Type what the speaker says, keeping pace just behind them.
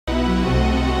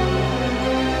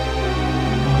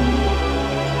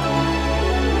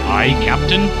Aye,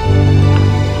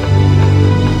 Captain.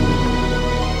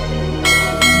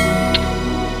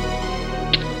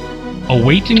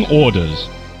 Awaiting orders.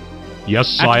 Yes,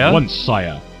 sire. At once,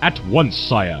 sire. At once,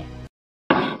 sire.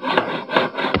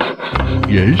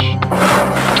 Yes.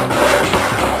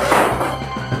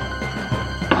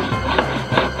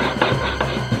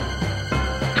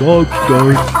 Job's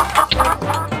done.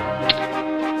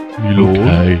 Me lord.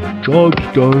 Okay.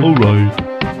 Job's done. Alright.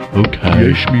 Okay.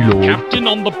 Yes, me lord. Captain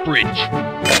on the bridge.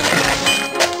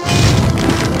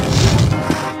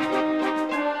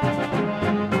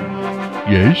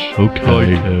 Yes.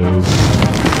 Okay.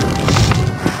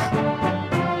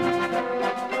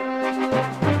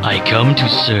 I come to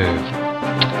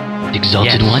serve.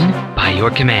 Exalted Yes. One, by your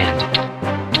command.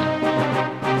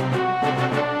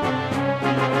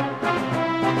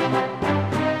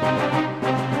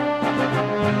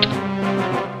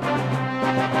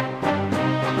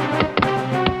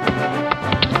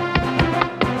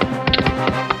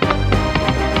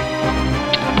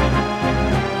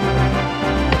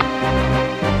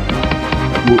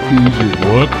 What is it?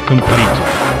 Work completed.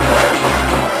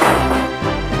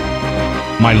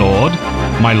 My lord.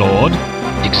 My lord.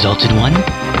 Exalted One,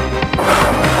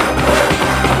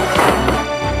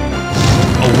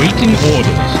 Awaiting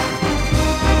orders.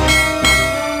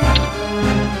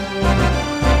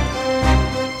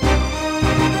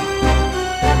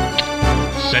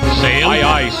 Set sail. Aye,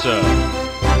 aye, sir.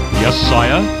 Yes,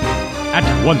 sire. At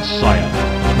once, sire.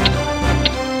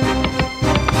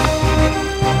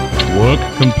 Work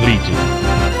completed.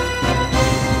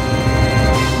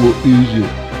 What is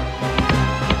it?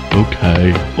 Okay.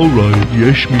 Alright.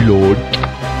 Yes, me lord.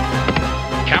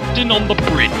 Captain on the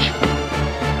bridge.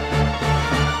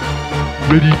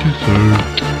 Ready to serve.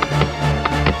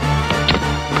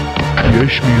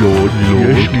 Yes, me lord.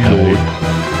 Yes, me lord.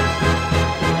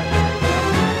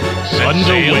 Set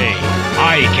underway.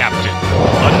 Aye, Captain.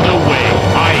 Underway.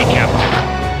 Aye, Captain.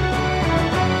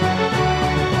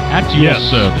 At your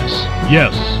service.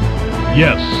 Yes.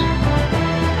 Yes.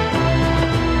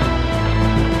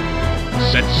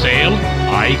 Set sail.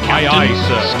 Aye, Captain. Aye, aye,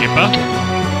 sir. Skipper.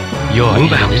 your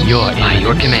Move out. eminence, by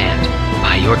your command.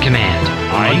 By your command.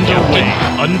 Aye, Captain.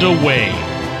 Underway.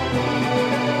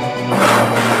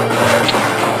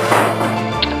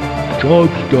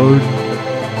 Job's done.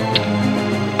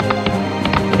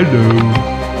 Hello.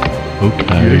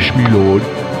 Okay. Yes, me lord.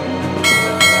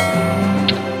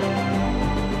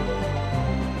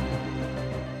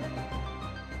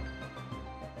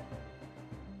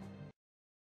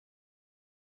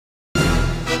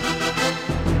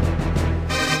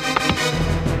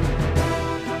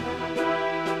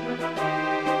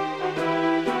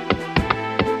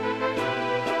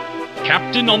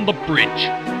 Captain on the bridge.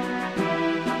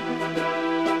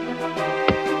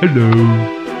 Hello.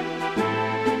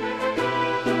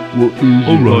 What is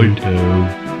Alright.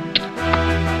 it?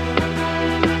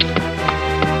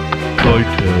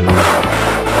 Righto.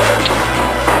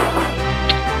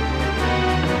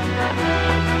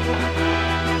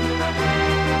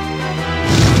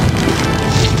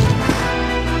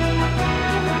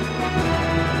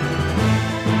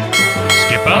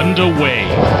 Skipper. Underway.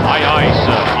 Aye, aye,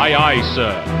 sir. Aye, aye,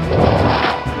 sir.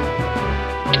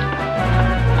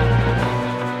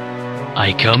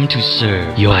 I come to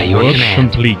serve. By your Work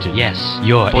command. completed. Yes,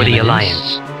 your for the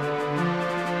Eminence. Alliance.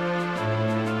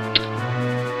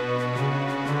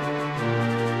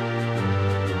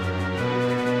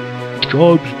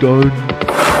 Job's done.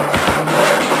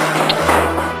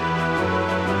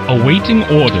 Awaiting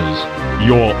orders.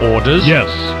 Your orders? Yes.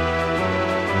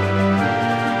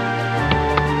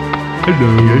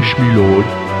 Hello. Yes, me lord.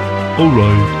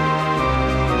 Alright.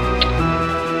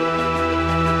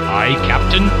 Aye,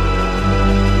 Captain.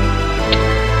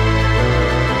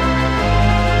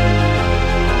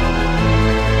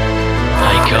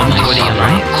 I come for the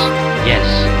Alliance. Yes.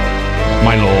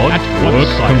 My lord. At work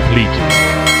completed.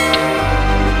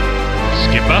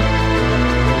 Skipper.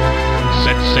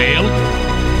 Set sail.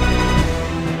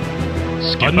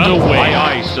 Skipper. Underway. Aye,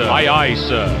 aye, sir. Aye, aye,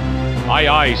 sir. Aye,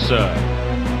 aye, sir.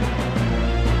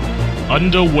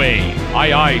 Underway.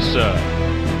 Aye, aye, sir.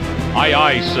 Aye,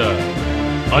 aye, sir.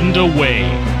 Underway.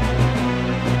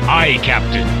 Aye,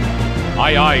 Captain.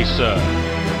 Aye, aye, sir.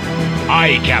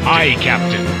 Aye, Captain. Aye,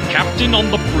 Captain. Captain on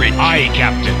the bridge. Aye,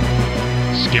 Captain.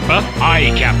 Skipper.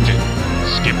 Aye, Captain.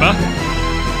 Skipper.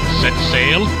 Set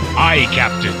sail. Aye,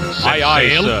 Captain. Set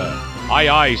sail. Sir. Aye,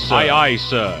 aye, sir. Aye, aye,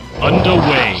 sir.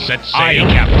 Underway. Set sail.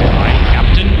 Aye, Captain. Aye,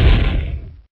 Captain.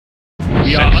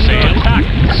 We are under attack.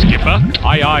 Skipper.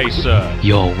 Aye, aye, sir.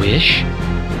 Your wish?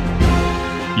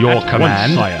 Your At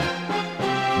command. once, Sire.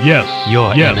 Yes.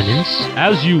 Your yes. Eminence.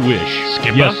 As you wish.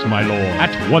 Skipper? Yes, my lord.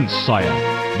 At once, sire.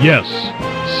 Yes.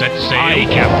 Set sail. Aye,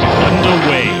 Captain.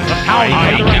 Underway. The town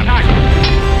Aye, under Captain.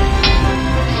 attack.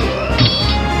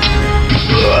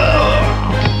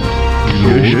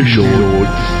 Yes, Lord.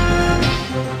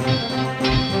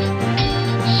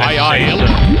 Set sail.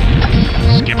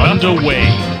 Skipper. Underway.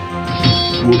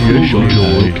 Yes, my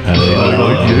lord. Yes,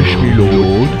 my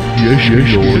lord. Yes,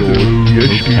 my lord.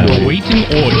 Yes, my lord. Awaiting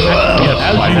orders. Yes,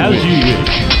 as you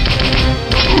wish.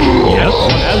 Yes,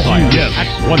 as you wish. At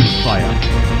once, sire.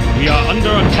 We are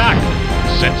under attack.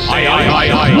 Set sail. Aye.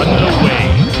 Underway.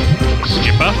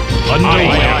 Skipper.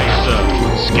 Underway. Aye, sir.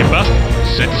 Skipper.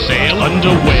 Set sail.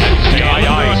 Underway.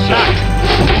 Aye, sir.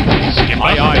 Skipper.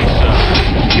 Aye, sir.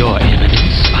 Your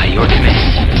Eminence, by your command.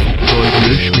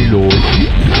 Yes, my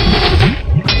lord.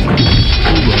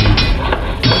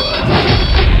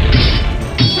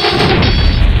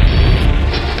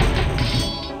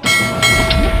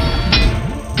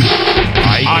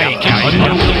 Aye, Captain.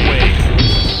 Underway.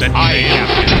 Set Aye, sail.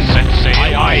 Captain. Set sail.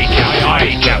 Aye, Captain.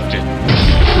 Aye, Captain.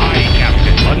 Aye,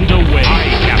 Captain. Underway.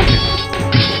 Aye, Captain.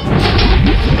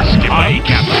 Skipper. Aye,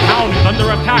 Captain. The town is under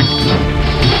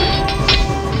attack.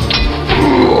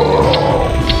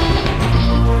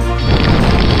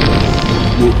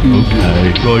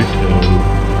 Okay, right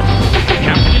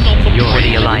Captain on the You're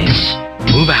the Alliance.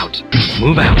 Move out.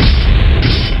 Move out.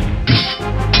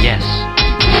 Yes.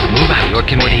 Move out. Your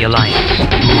command. For the Alliance.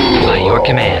 By your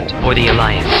command. For the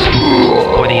Alliance.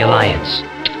 For the Alliance.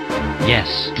 Yes.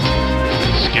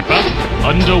 Skipper.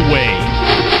 Underway.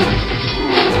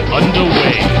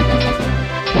 Underway.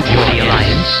 For the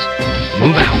Alliance.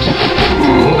 Move out.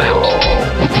 Move out.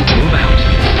 Move out.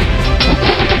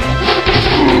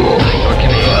 By your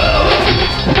command.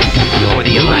 You're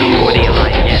the Alliance. For the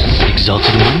Alliance. Yes.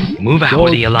 Exalted One. Move out. For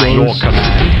the Your Alliance.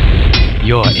 command.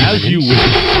 Your As you Eminence.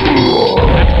 wish.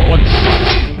 At once,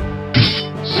 sire.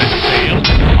 Set sail.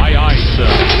 Aye, sir.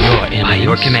 Your Eminence. By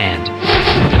your command.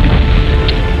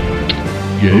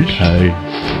 Yes. Okay.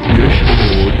 Yes, my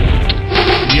lord.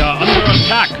 We are under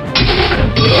attack.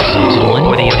 Exalted One.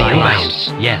 For the Alliance.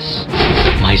 Yes.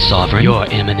 My sovereign. Your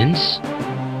Eminence.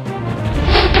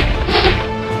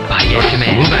 By your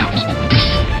command. Move out.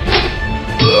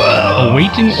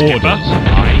 Awaiting Skipper. orders.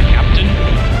 Aye, Captain.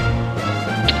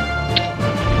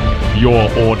 Your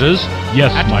orders?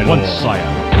 Yes, At my once, lord. Sire.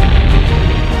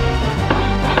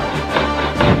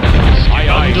 Aye,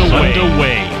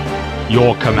 Underway.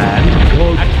 Your command?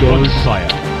 At once, sire.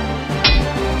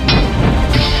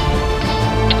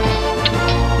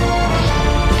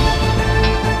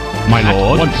 My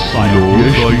lord? At once, sire.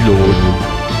 Yes, my lord.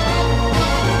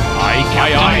 Aye,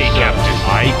 Captain.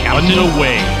 Aye, Captain.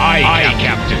 Underway. Aye,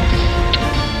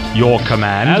 Captain. Your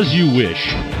command? As you wish.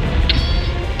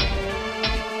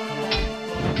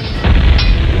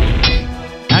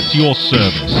 At your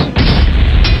service.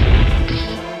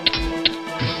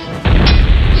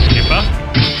 Skipper.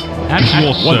 At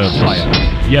your service, sire.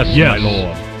 Yes, my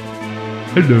lord.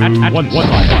 Hello. At once,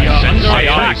 sire. We are under Aye,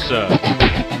 attack, aye. sir.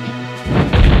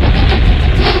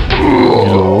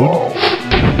 Lord.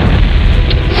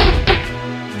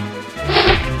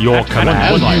 Your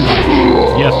command?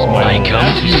 Yes, my I lord. come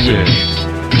As to you serve. wish.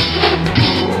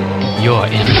 Your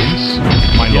Eminence.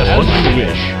 My Yes, lord. as you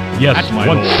wish. Yes, At my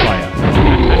once, lord. Sire.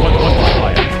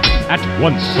 At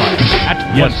once, sire. At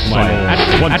once, sire. At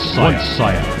once,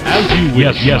 sire. As you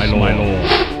wish, Yes, my lord.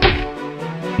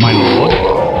 My lord.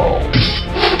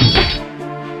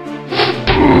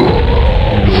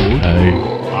 Okay.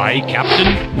 Aye, Captain.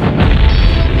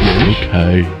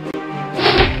 Okay.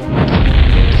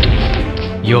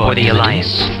 Your the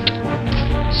Alliance.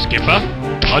 Skipper.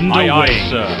 Underway,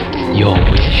 sir. Your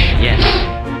wish. Yes.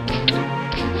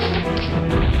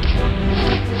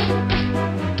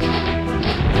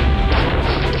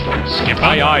 Skipper.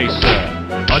 Aye, sir.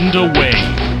 Underway.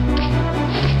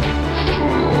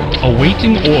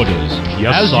 Awaiting orders.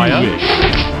 Yes, As you sire. wish.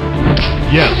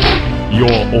 Yes.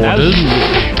 Your orders. As you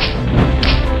wish.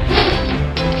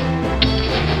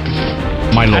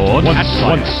 My lord. At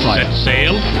once, sire. set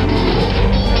sail.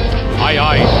 Aye,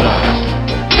 aye, sir.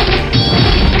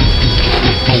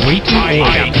 Awaiting Aye,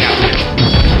 orders. aye, Captain.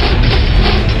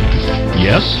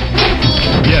 Yes.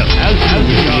 Yes. As you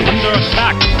we are wish. under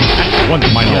attack. At once,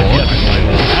 my lord. Yes, my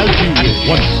lord. As you wish. At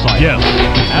once, sire. Yes.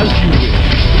 As you wish.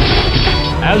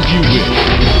 As you wish.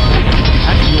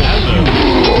 At your service.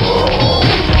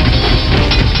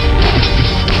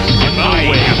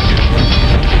 Aye,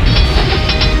 Captain.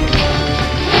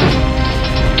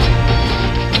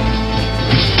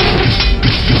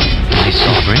 My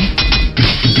sovereign.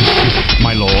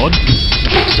 My lord.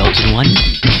 Exalted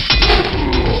One.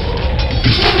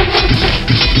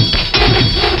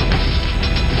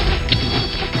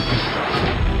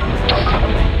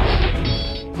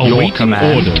 Awaiting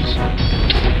command. orders.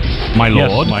 My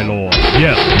lord. Yes, my lord.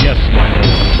 Yes, yes, my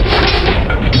lord.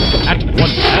 At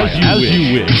once, As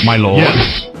you wish. My lord.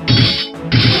 Yes.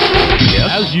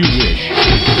 Yes. As you wish.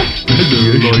 Hello,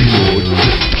 my lord.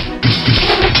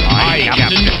 Aye,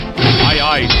 Captain. Aye,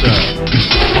 aye, sir.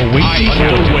 Awaiting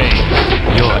Underway.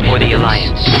 You're for the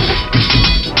Alliance.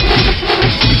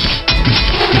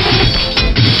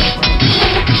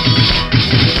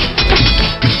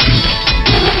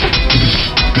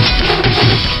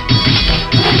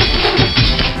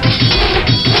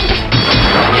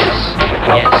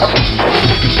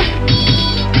 Yes.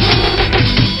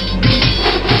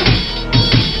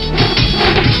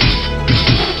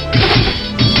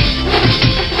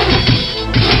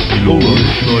 Lord,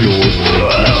 my lord.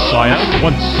 Yes, sire.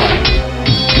 Once, sire.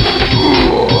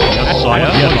 Yes, sire.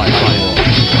 Yes, Yes, sire. sire.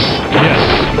 Yes.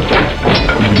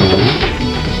 My lord.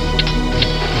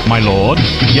 My lord.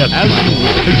 Yes, As my you lord.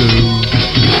 wish. Hello.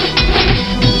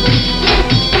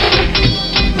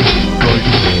 Right.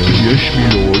 Yes, my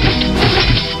lord.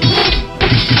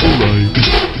 Alright.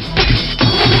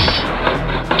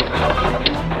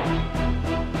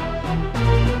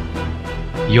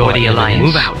 You're the Alliance.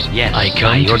 Move out. Yes, I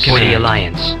come by your to for the stand.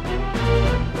 Alliance.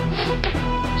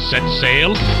 Set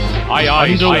sail. Aye,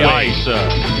 aye, Underway. aye, aye, sir.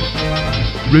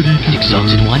 Ready to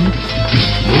Exalted go. One.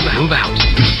 Move out.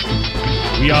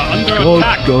 We are under God's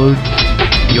attack. done.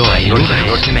 You're By your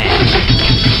command. command.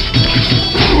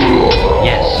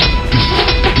 Yes.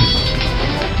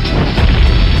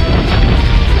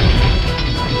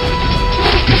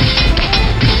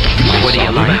 For the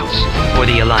Alliance. For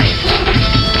the Alliance.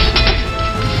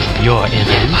 You're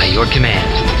in by your command.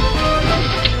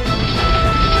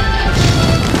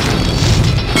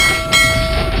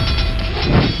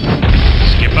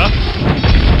 Skipper.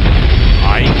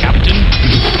 Aye, Captain.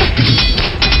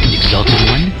 Exalted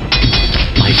One.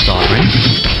 My sovereign.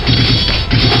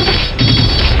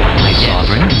 My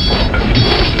sovereign.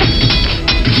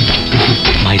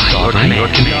 My sovereign.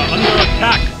 command. We are under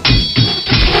attack.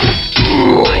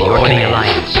 By your command.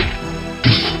 Alliance.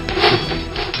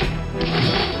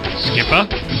 Skipper.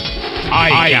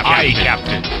 Aye, Aye,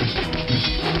 Captain.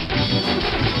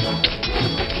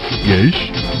 Yes.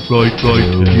 Right.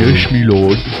 Yes, my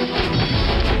lord.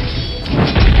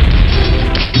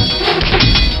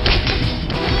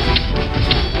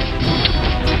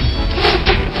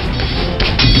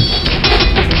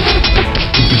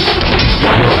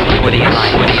 For the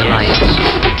Alliance. For the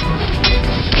Alliance.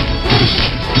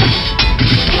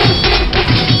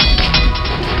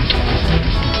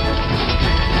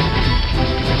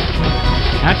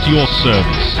 At your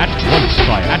service. At once,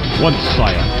 sire. At once,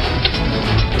 sire.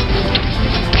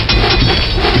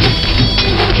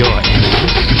 Your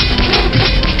enemies.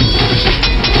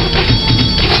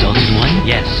 Exalted One.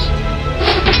 Yes.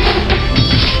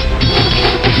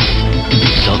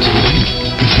 Exalted One.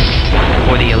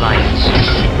 For the Alliance.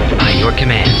 By your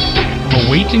command.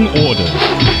 Awaiting orders.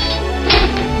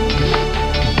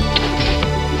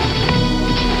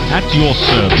 At your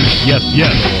service. Yes,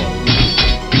 yes.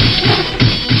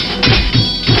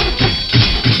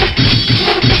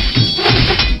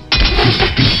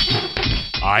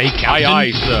 Aye, Captain. Aye,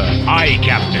 aye, sir. Aye,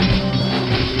 Captain.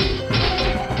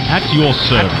 At your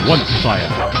service. Once, sire.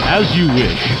 As you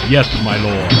wish. Yes, my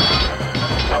lord.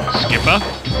 Skipper.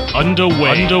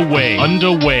 Underway. Underway.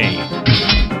 Underway.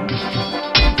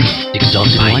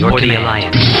 Exalted By One. your for the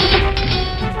Alliance.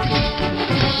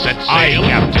 Set sail. Aye,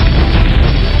 Captain.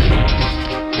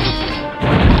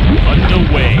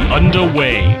 Underway.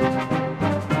 Underway.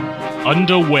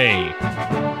 Underway.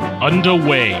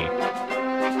 Underway.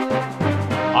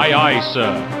 Aye, aye,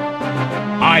 sir.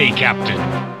 Aye, Captain.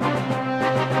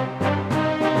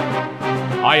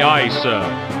 Aye, aye, sir.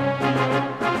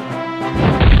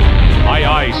 Aye,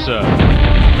 aye, sir.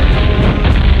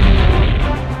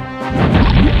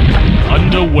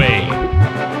 Underway.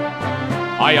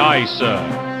 Aye, aye, sir.